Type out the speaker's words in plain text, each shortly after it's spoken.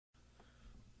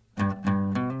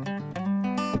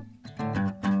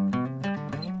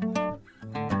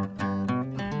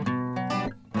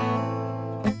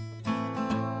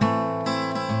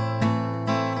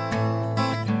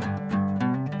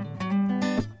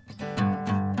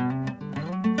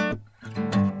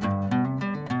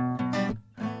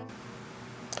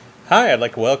Hi, I'd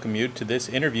like to welcome you to this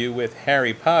interview with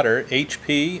Harry Potter,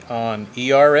 HP, on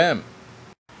ERM.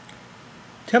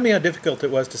 Tell me how difficult it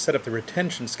was to set up the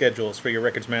retention schedules for your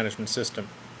records management system.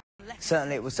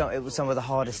 Certainly it was some of the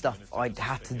hardest stuff I'd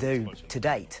had to do to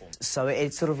date. So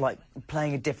it's sort of like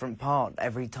playing a different part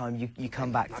every time you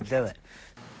come back to do it.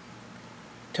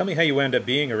 Tell me how you wound up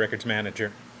being a records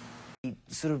manager.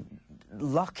 Sort of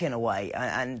luck in a way,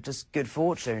 and just good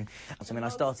fortune. I mean, I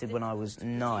started when I was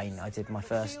 9. I did my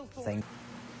first thing.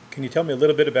 Can you tell me a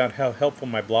little bit about how helpful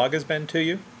my blog has been to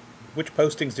you? Which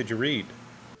postings did you read?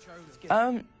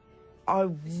 I'd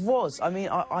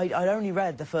only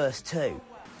read the first 2.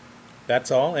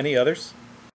 That's all? Any others?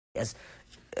 Yes,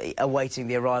 awaiting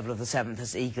the arrival of the 7th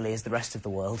as eagerly as the rest of the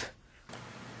world.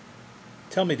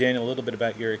 Tell me, Daniel, a little bit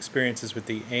about your experiences with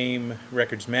the AIM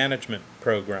records management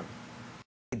program.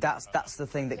 That's the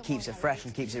thing that keeps it fresh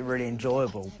and keeps it really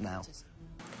enjoyable now.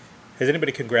 Has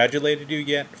anybody congratulated you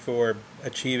yet for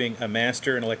achieving a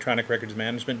master in electronic records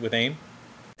management with AIM?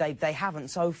 They haven't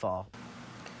so far.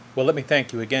 Well, let me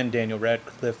thank you again, Daniel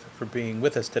Radcliffe, for being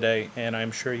with us today, and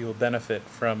I'm sure you will benefit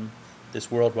from this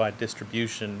worldwide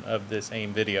distribution of this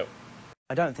AIM video.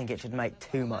 I don't think it should make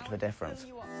too much of a difference.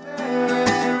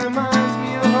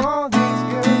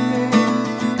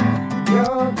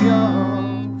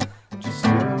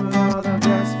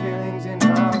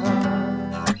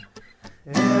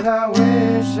 I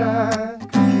wish I